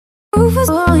Rufus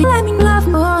boy, let me love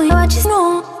boy, what you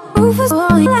know. Rufus boy,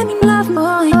 let me love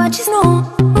boy, what you know.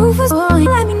 Rufus boy,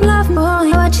 let me love boy,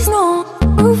 what you know.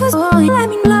 Rufus boy, let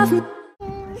me love.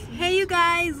 Hey you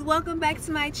guys, welcome back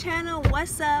to my channel.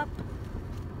 What's up?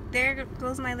 There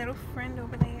goes my little friend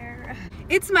over there.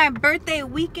 It's my birthday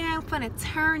weekend. Gonna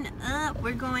turn up.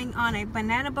 We're going on a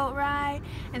banana boat ride,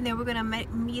 and then we're gonna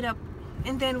meet up.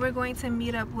 And then we're going to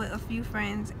meet up with a few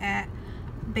friends at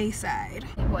Bayside.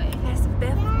 That's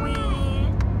Beth Queen.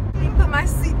 Let me put my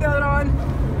seatbelt on.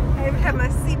 I even have my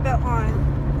seatbelt on.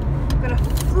 I'm gonna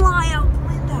fly out the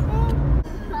window.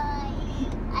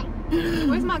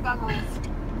 Where's my goggles?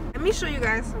 Let me show you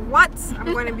guys what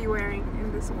I'm going to be wearing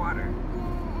in this water.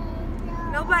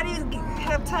 Nobody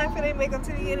have time for their makeup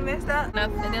to be getting messed up. It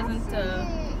doesn't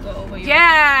go over your.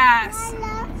 Yes.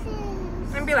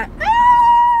 And be like, ah!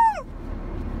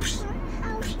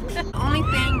 The only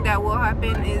thing that will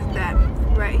happen is that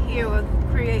right here will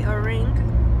create a ring.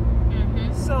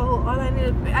 So all I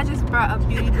need, I just brought a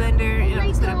beauty blender and I'm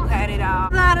just gonna pat it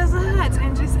out. That is it,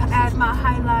 and just add my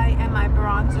highlight and my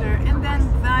bronzer, and then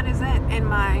that is it, and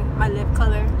my lip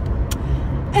color,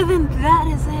 and then that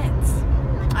is it.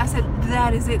 I said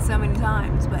that is it so many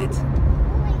times, but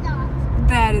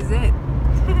that is it.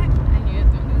 I knew you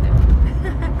was gonna do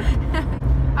that.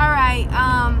 All right,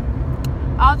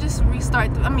 I'll just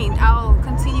restart. I'll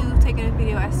continue taking a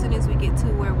video as soon as we get to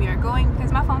where we are going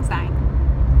because my phone's dying.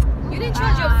 You didn't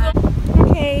charge your phone.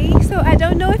 Okay, so I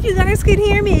don't know if you guys can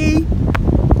hear me,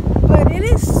 but it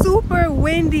is super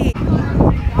windy.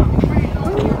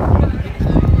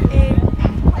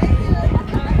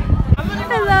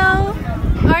 Hello,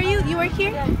 you work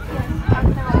here?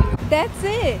 That's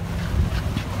it.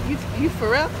 You for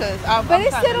real? But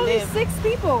it said only 6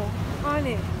 people on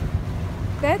it.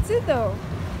 That's it though.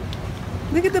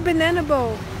 Look at the banana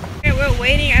boat. Okay, we're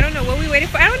waiting. I don't know what we're waiting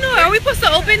for. I don't know. Are we supposed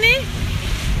to open it?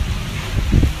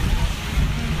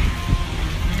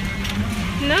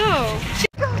 No.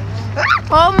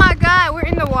 Oh my god, we're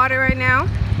in the water right now.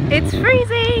 It's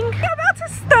freezing. We're about to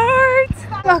start.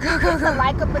 Go, go, go, go.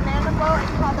 Like a banana boat,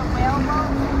 it's called a whale boat.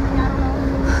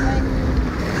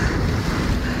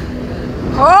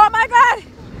 Oh my god.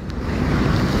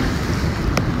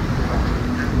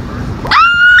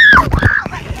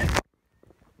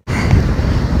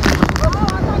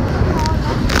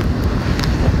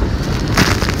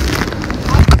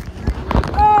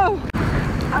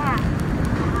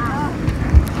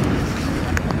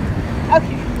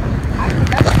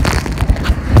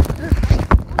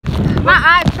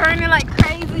 Turning like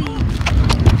crazy.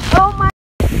 Oh my.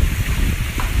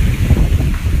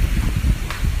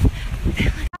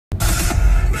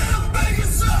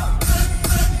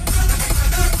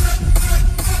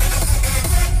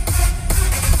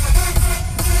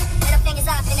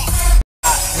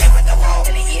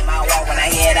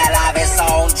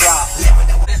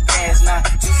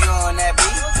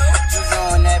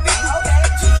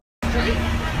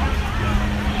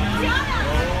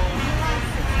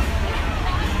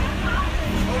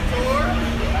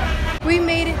 We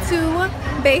made it to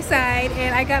Bayside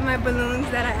and I got my balloons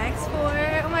that I asked for.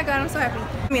 Oh my god, I'm so happy.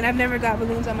 I've never got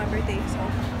balloons on my birthday, so.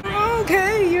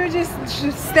 Okay, you're just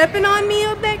stepping on me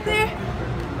up back there.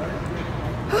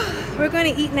 We're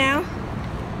gonna eat now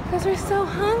because we're so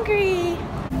hungry.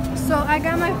 So I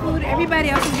got my food.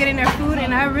 Everybody else is getting their food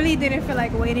and I really didn't feel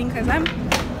like waiting because damn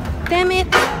it.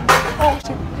 Oh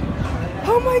shit.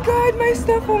 Oh my god, my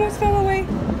stuff almost fell away.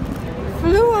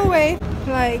 Flew away.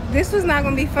 Like, this was not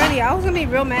gonna be funny. I was gonna be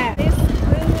real mad. It's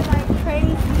really like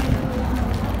crazy.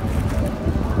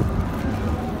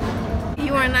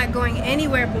 You are not going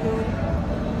anywhere, balloon.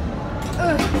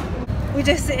 Ugh. We're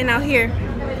just sitting out here.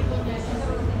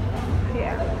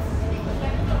 Yeah.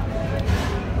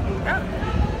 Oh.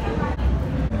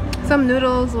 Some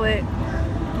noodles with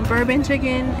bourbon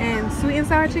chicken and sweet and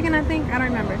sour chicken, I think. I don't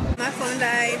remember. My phone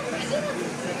died.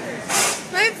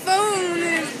 My phone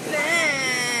is dead.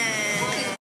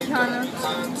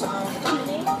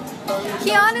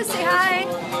 Kiana, say hi.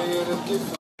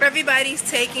 Everybody's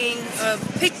taking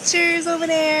pictures over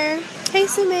there. Hey,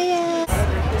 Sumaya.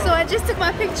 So I just took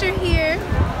my picture here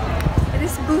at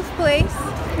this booth place.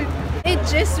 It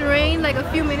just rained like a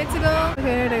few minutes ago. Okay,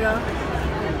 there they go.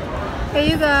 Hey,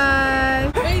 you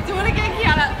guys. Hey, do you want to get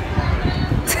Kiana?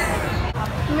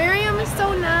 Miriam is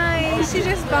so nice. She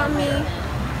just bought me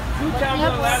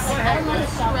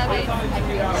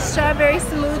strawberry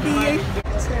smoothie.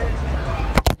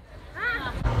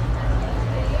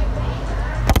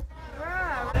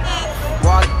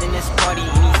 Walked in this party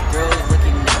and these girls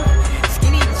looking at me.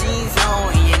 Skinny jeans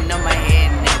on and you know my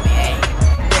head nappy. Hey,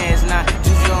 there's not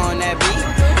juju on that beat,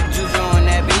 juju on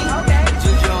that beat,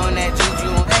 juju on that.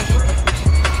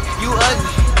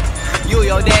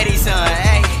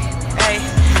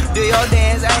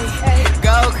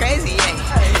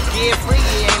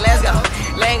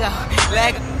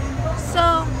 Leg. So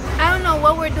I don't know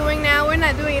what we're doing now. We're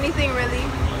not doing anything really.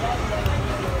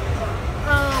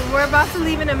 We're about to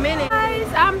leave in a minute.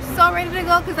 Guys, I'm so ready to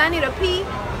go because I need to pee.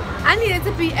 I needed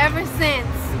to pee ever since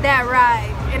that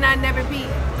ride and I never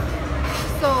peed.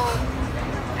 So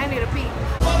I need to pee.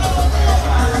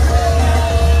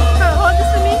 Hold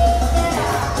this for me.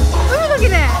 Ooh, look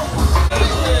at that.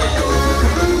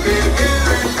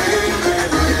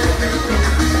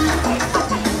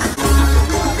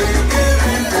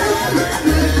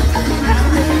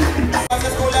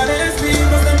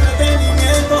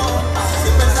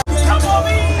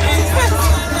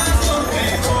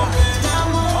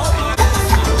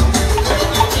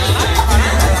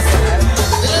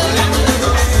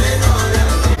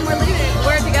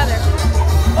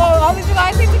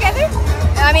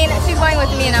 I mean, she's going with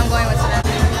me and I'm going with her.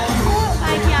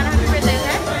 Hi, Kiana. Happy birthday,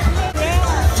 okay?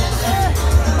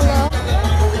 Hello.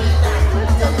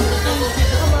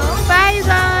 Hello. Bye, you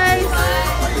guys.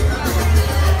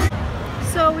 Bye.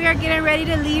 So we are getting ready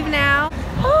to leave now.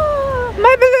 Oh,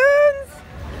 my balloons!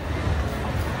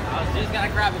 I was just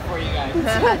gonna grab it for you guys.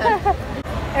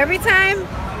 Every time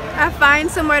I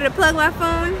find somewhere to plug my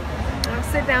phone, I'll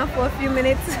sit down for a few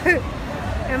minutes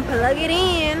and plug it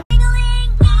in.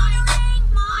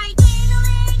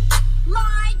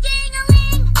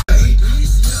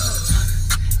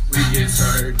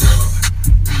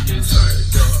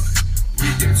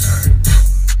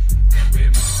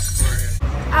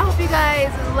 I hope you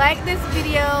guys like this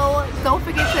video. Don't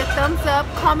forget to thumbs up,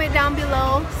 comment down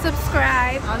below,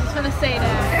 subscribe. I was just gonna say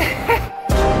that.